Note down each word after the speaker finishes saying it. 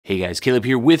Hey guys, Caleb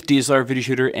here with DSLR Video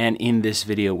Shooter, and in this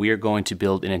video we are going to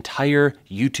build an entire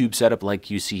YouTube setup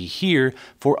like you see here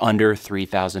for under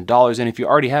 $3,000. And if you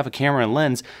already have a camera and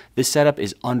lens, this setup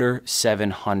is under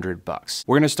 $700.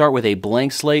 We're going to start with a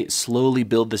blank slate, slowly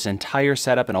build this entire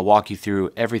setup, and I'll walk you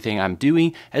through everything I'm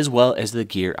doing as well as the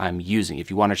gear I'm using. If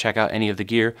you want to check out any of the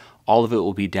gear, all of it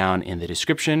will be down in the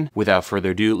description. Without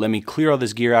further ado, let me clear all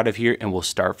this gear out of here and we'll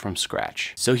start from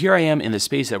scratch. So here I am in the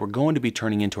space that we're going to be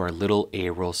turning into our little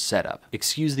A-roll setup.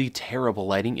 Excuse the terrible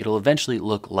lighting. It'll eventually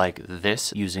look like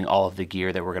this using all of the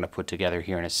gear that we're going to put together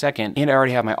here in a second. And I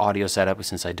already have my audio set up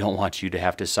since I don't want you to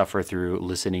have to suffer through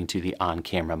listening to the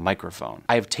on-camera microphone.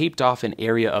 I have taped off an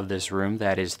area of this room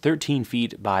that is 13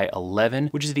 feet by 11,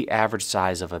 which is the average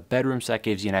size of a bedroom. So that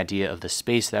gives you an idea of the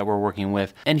space that we're working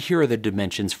with. And here are the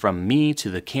dimensions from me to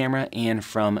the camera and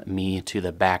from me to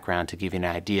the background to give you an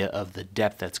idea of the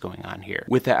depth that's going on here.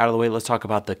 With that out of the way, let's talk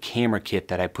about the camera kit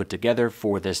that I put together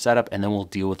for this setup, and then we'll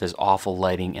deal with this awful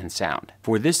lighting and sound.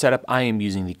 For this setup, I am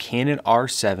using the Canon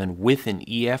R7 with an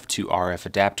EF to RF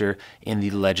adapter and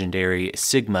the legendary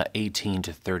Sigma 18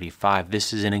 to 35.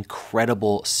 This is an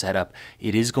incredible setup.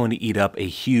 It is going to eat up a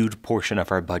huge portion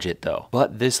of our budget though.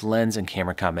 But this lens and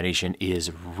camera combination is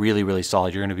really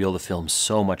solid. You're going to be able to film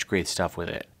so much great stuff with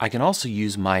it. I can also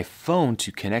use my phone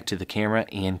to connect to the camera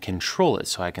and control it,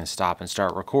 so I can stop and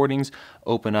start recordings,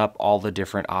 open up all the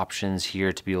different options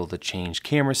here to be able to change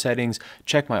camera settings,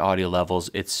 check my audio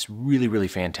levels. It's really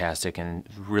fantastic and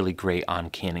really great on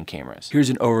Canon cameras.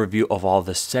 Here's an overview of all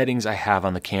the settings I have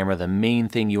on the camera. The main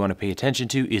thing you want to pay attention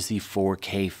to is the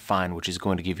 4K Find, which is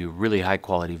going to give you really high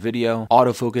quality video.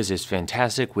 Autofocus is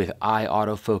fantastic with eye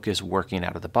autofocus working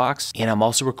out of the box. And I'm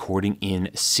also recording in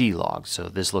C-Log. So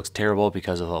this looks terrible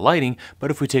because of the lighting,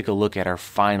 but if we take a look at our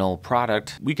final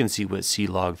product, we can see what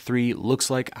C-Log 3 looks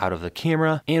like out of the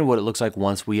camera and what it looks like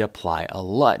once we apply a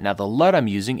LUT. Now the LUT I'm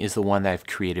using is the one that I've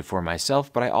created for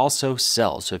myself, but I also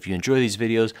sell. So if you enjoy these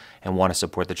videos and want to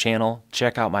support the channel,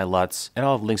 check out my LUTs, and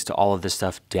I'll have links to all of this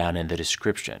stuff down in the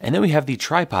description. And then we have the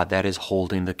tripod that is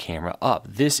holding the camera up.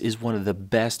 This is one of the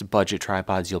best budget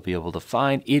tripods you'll be able to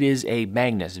find. It is a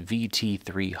Magnus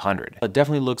VT300. It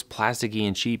definitely looks plasticky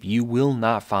and cheap. You will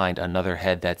not find another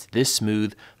head that's this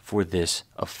smooth for this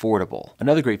affordable.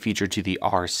 Another great feature to the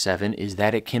R7 is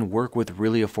that it can work with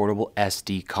really affordable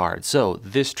SD cards. So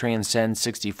this Transcend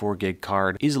 64 gig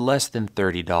card is less than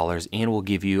 $30 and will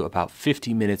give you about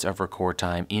 50 minutes of record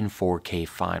time in 4K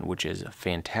Find, which is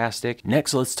fantastic.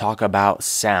 Next, let's talk about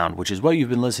sound, which is what you've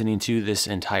been listening to this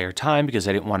entire time because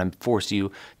I didn't want to force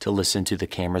you to listen to the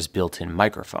camera's built-in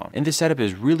microphone. And this setup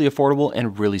is really affordable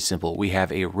and really simple. We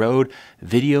have a Rode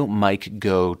Video Mic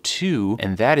Go 2,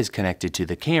 and that is connected to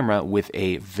the camera with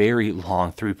a very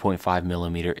long 3.5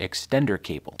 millimeter extender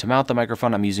cable. To mount the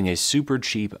microphone, I'm using a super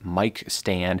cheap mic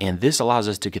stand, and this allows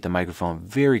us to get the microphone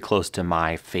very close to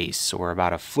my face. So we're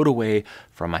about a foot away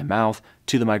from my mouth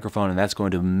to the microphone, and that's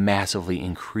going to massively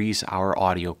increase our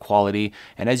audio quality.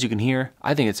 And as you can hear,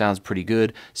 I think it sounds pretty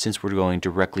good since we're going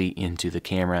directly into the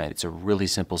camera. It's a really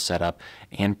simple setup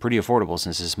and pretty affordable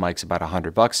since this mic's about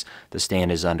 $100. The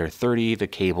stand is under $30, the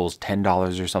cable's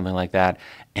 $10 or something like that,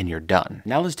 and you're done.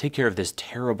 Now let's take care of this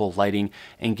terrible lighting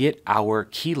and get our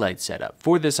key light set up.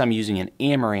 For this, I'm using an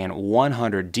Amaran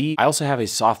 100D. I also have a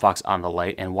softbox on the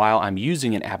light, and while I'm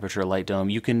using an aperture light dome,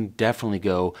 you can definitely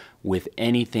go with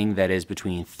anything that is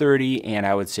between 30 and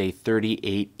I would say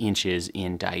 38 inches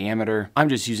in diameter. I'm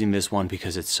just using this one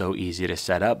because it's so easy to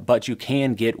set up, but you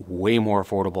can get way more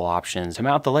affordable options. To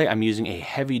mount the light, I'm using a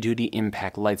heavy duty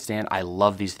impact light stand. I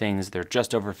love these things. They're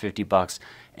just over 50 bucks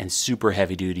and super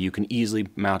heavy duty. You can easily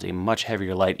mount a much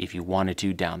heavier light if you wanted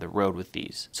to down the road with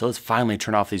these. So let's finally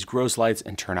turn off these gross lights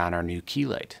and turn on our new key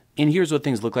light. And here's what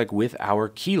things look like with our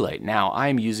key light. Now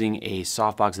I'm using a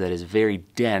softbox that is very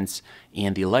dense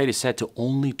and the light is set to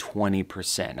only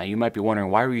 20%. Now you might be wondering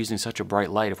why we're using such a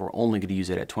bright light if we're only going to use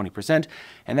it at 20%,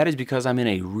 and that is because I'm in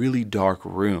a really dark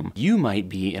room. You might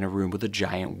be in a room with a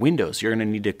giant window, so you're going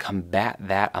to need to combat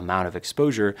that amount of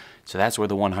exposure. So that's where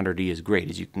the 100D is great,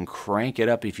 is you can crank it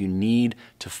up if you need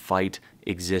to fight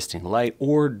existing light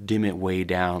or dim it way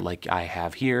down like I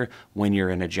have here when you're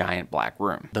in a giant black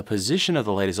room. The position of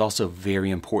the light is also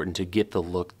very important to get the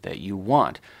look that you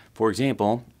want. For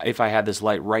example, if I had this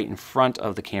light right in front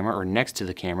of the camera or next to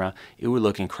the camera, it would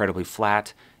look incredibly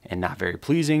flat and not very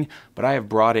pleasing, but I have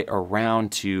brought it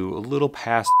around to a little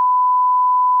past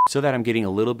so that I'm getting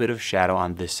a little bit of shadow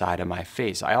on this side of my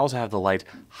face. I also have the light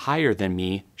higher than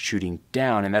me shooting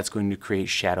down, and that's going to create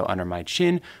shadow under my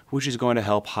chin, which is going to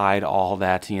help hide all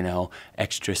that,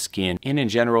 extra skin, and in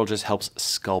general just helps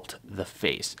sculpt the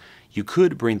face. You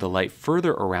could bring the light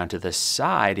further around to the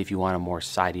side if you want a more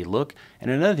sidey look,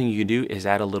 And another thing you can do is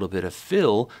add a little bit of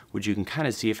fill, which you can kind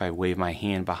of see if I wave my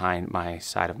hand behind my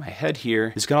side of my head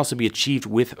here. This can also be achieved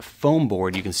with foam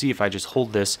board. You can see if I just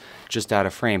hold this just out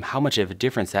of frame, how much of a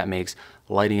difference that makes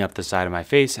lighting up the side of my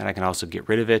face, and I can also get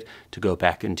rid of it to go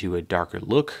back into a darker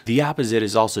look. The opposite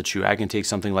is also true. I can take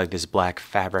something like this black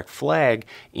fabric flag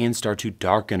and start to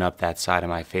darken up that side of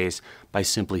my face by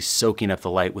simply soaking up the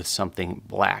light with something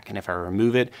black. And if I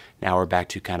remove it, now we're back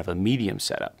to kind of a medium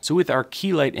setup. So with our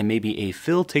key light and maybe a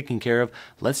fill taken care of,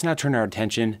 let's now turn our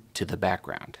attention to the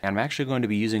background. And I'm actually going to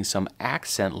be using some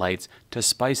accent lights to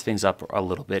spice things up a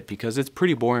little bit because it's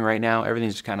pretty boring right now.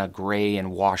 Everything's just kind of gray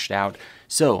and washed out.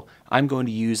 So I'm going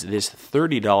to use this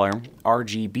 $30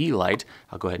 RGB light.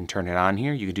 I'll go ahead and turn it on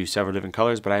here. You can do several different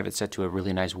colors, but I have it set to a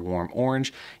really nice warm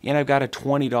orange. And I've got a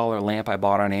 $20 lamp I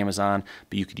bought on Amazon,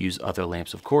 but you could use other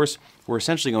lamps, of course. We're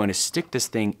essentially going to stick this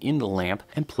thing in the lamp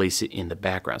and place it in the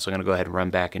background. So I'm going to go ahead and run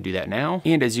back and do that now.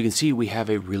 And as you can see, we have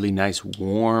a really nice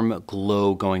warm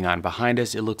glow going on behind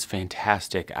us. It looks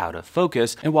fantastic out of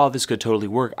focus. And while this could totally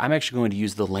work, I'm actually going to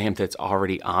use the lamp that's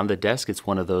already on the desk. It's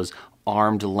one of those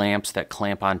armed lamps that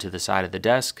clamp onto the side of the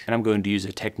desk. And I'm going to use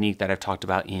a technique that I've talked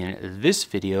about in this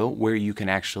video where you can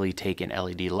actually take an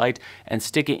LED light and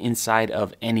stick it inside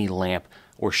of any lamp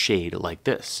or shade like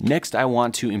this. Next, I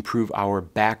want to improve our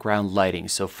background lighting.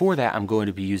 So for that, I'm going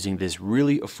to be using this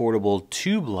really affordable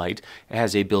tube light. It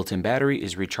has a built-in battery,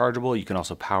 is rechargeable. You can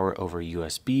also power it over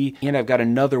USB. And I've got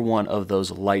another one of those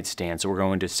light stands. So we're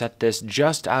going to set this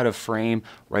just out of frame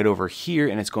right over here,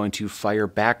 and it's going to fire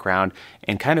background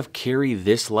and kind of carry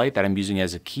this light that I'm using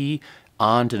as a key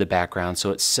onto the background so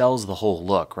it sells the whole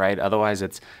look, right? Otherwise,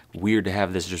 it's weird to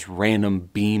have this just random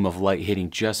beam of light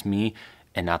hitting just me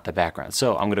and not the background.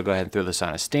 So I'm gonna go ahead and throw this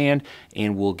on a stand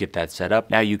and we'll get that set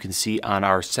up. Now you can see on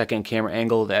our second camera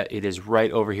angle that it is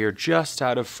right over here just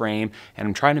out of frame, and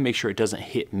I'm trying to make sure it doesn't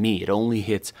hit me. It only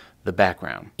hits the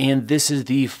background. And this is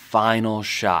the final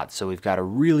shot. So we've got a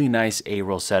really nice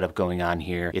A-roll setup going on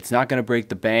here. It's not gonna break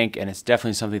the bank, and it's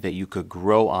definitely something that you could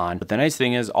grow on. But the nice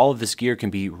thing is all of this gear can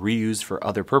be reused for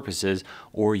other purposes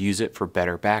or use it for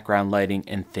better background lighting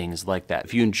and things like that.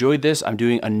 If you enjoyed this, I'm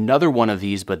doing another one of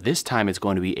these, but this time it's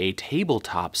going to be a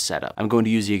tabletop setup. I'm going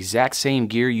to use the exact same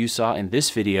gear you saw in this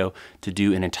video to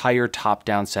do an entire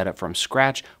top-down setup from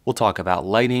scratch. We'll talk about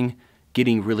lighting,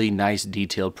 getting really nice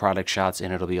detailed product shots,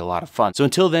 and it'll be a lot of fun. So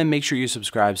until then, make sure you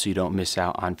subscribe so you don't miss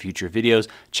out on future videos.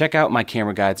 Check out my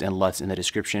camera guides and LUTs in the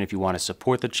description if you want to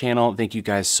support the channel. Thank you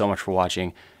guys so much for watching,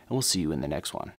 and we'll see you in the next one.